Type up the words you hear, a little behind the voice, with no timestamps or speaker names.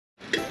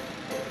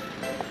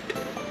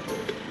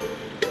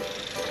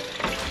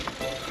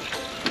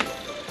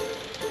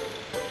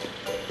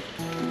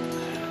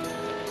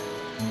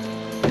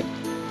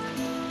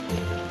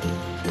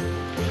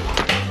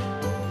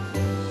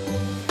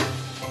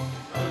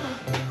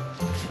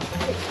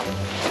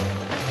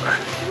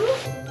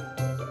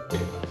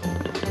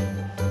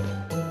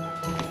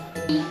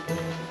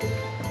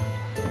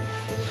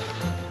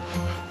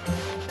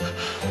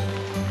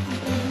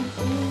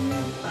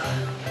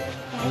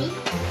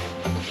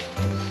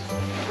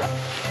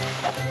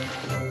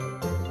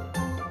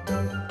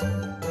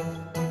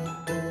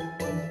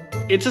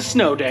it's a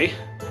snow day,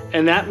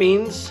 and that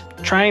means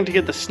trying to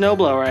get the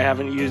snowblower I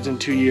haven't used in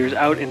 2 years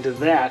out into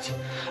that,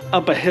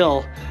 up a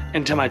hill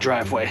into my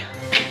driveway.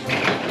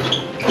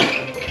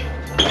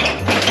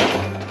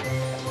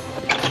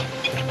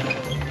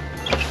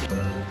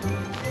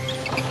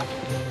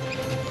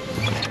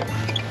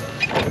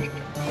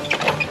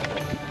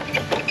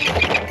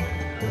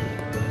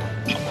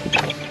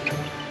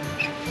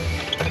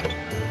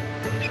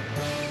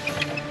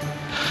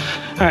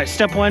 All right,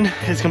 step one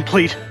is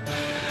complete.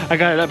 I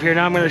got it up here.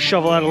 Now I'm gonna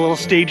shovel out a little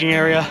staging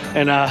area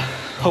and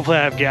hopefully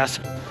I have gas.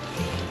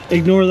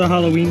 Ignore the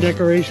Halloween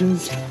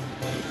decorations.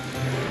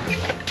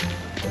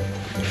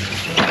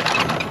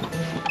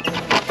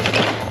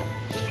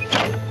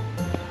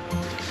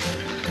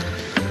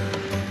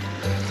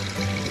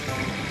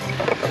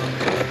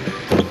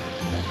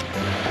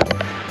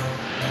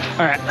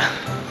 All right,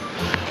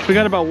 we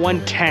got about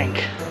 1 tank,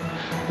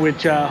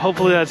 which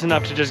hopefully that's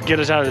enough to just get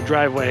us out of the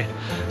driveway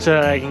so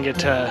that I can get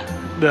to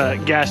the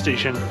gas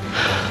station.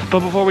 But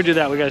before we do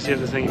that, we gotta see if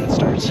this thing even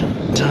starts.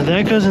 So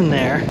that goes in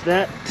there,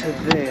 that to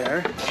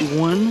there.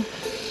 1,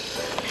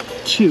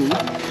 2.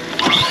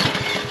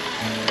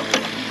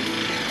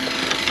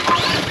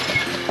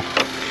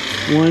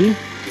 1,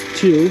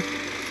 2,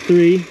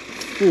 3,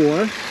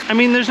 4. I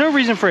mean, there's no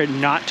reason for it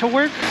not to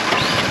work.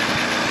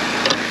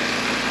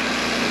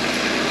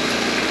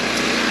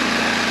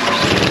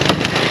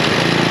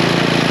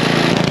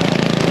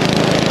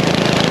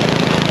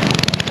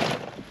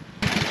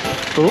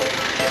 Oh.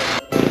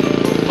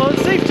 Well,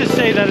 it's safe to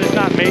say that it's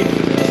not made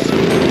for this.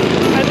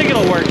 I think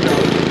it'll work though.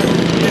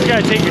 You just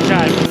gotta take your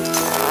time.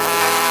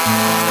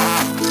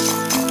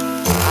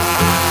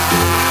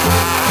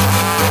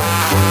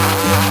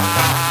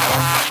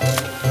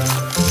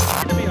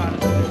 To be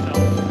honest with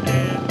yourself,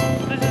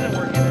 and this isn't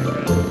working that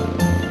good.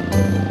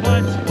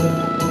 But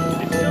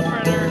it's still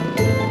better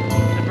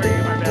than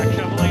bringing my back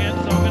shoveling it,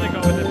 so I'm gonna go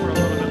with it for a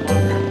little bit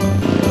longer.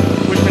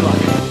 Wish me luck.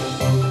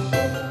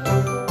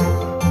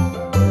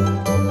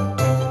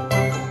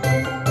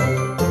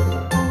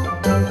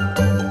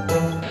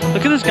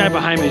 Look at this guy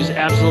behind me just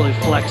absolutely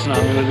flexing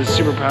on me with his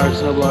super powered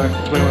snowblower.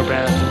 It's way more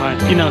badass than mine.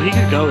 You know, he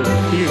could go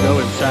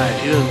inside.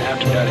 He doesn't have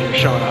to be out here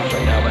showing off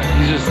right now, but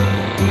he's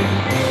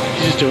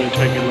just doing it to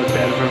make me look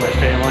bad in front of my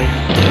family.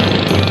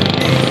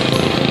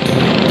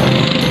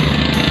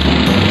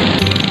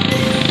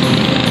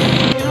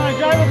 You know, I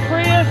drive a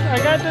Prius. I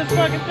got this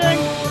fucking thing.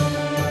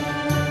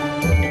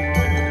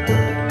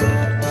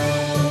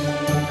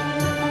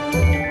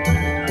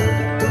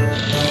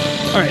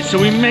 All right, so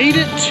we made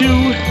it to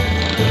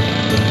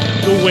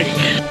the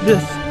wake.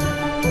 This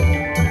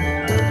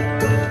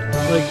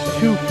like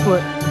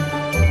 2-foot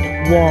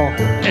wall.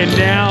 And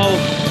now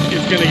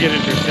it's gonna get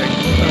interesting.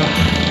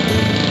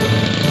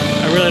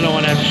 I really don't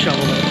want to have to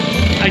shovel it.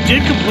 I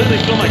did completely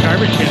fill my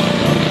garbage can.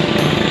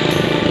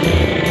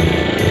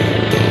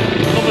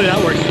 Hopefully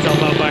that works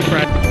itself out, my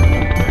friend.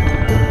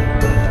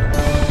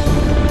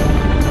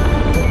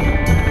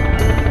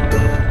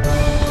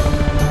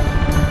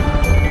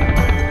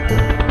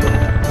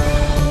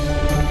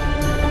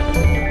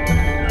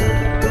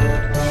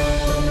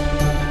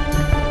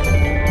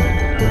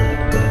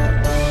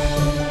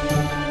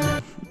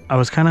 I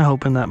was kind of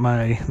hoping that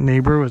my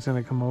neighbor was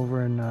going to come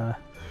over and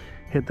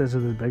hit this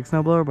with his big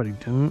snowblower, but he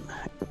didn't.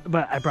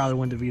 But I probably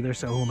wouldn't have either,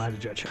 so who am I to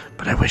judge?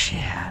 But I wish he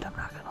had, I'm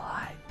not going to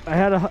lie. I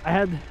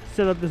had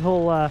set up this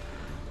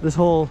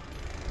whole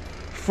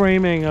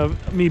framing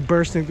of me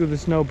bursting through the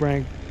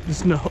snowbank,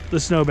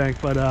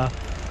 but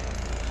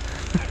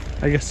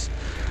I guess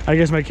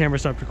my camera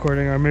stopped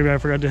recording, or maybe I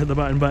forgot to hit the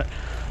button, but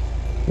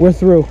we're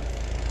through.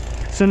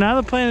 So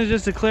now the plan is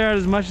just to clear out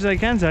as much as I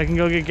can so I can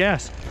go get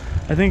gas.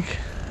 I think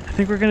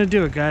we're gonna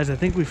do it, guys. I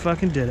think we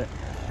fucking did it.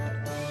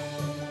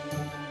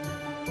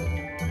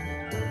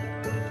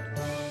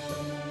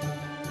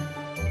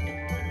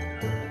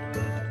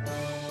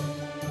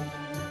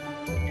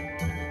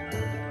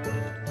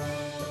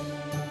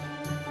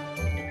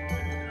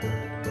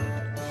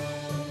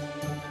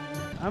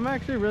 I'm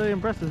actually really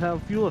impressed with how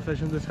fuel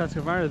efficient this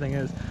Husqvarna thing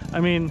is. I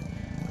mean,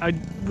 I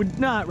would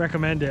not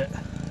recommend it,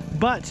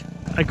 but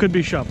I could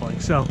be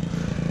shoveling, so,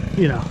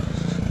 you know,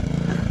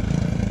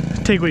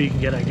 take what you can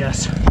get, I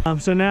guess.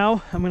 So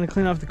now I'm gonna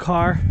clean off the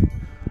car.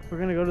 We're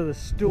gonna go to the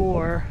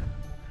store.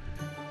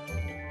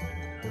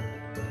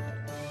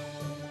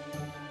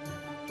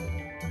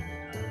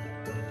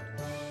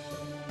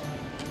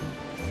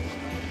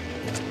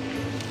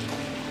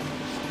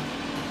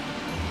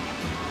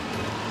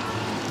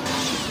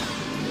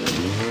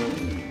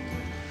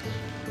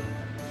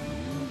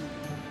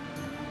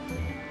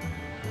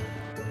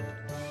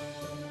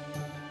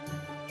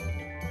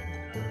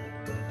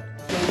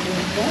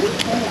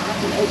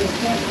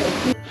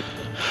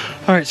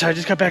 Alright, so I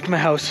just got back to my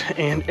house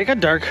and it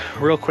got dark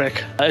real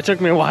quick. It took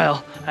me a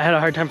while. I had a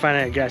hard time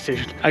finding a gas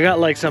station. I got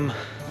like some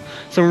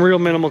real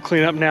minimal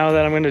cleanup now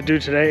that I'm gonna do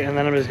today, and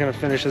then I'm just gonna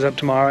finish this up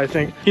tomorrow, I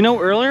think. You know,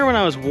 earlier when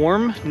I was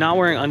warm, not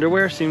wearing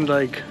underwear seemed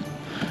like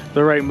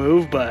the right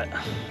move, but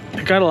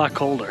it got a lot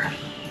colder.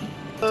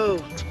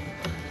 Oh.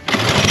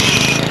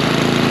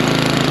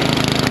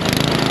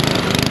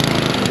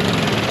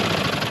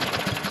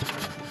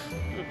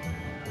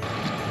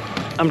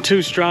 I'm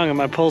too strong and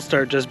my pull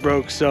start just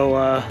broke, so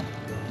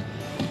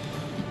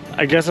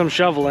I guess I'm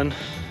shoveling.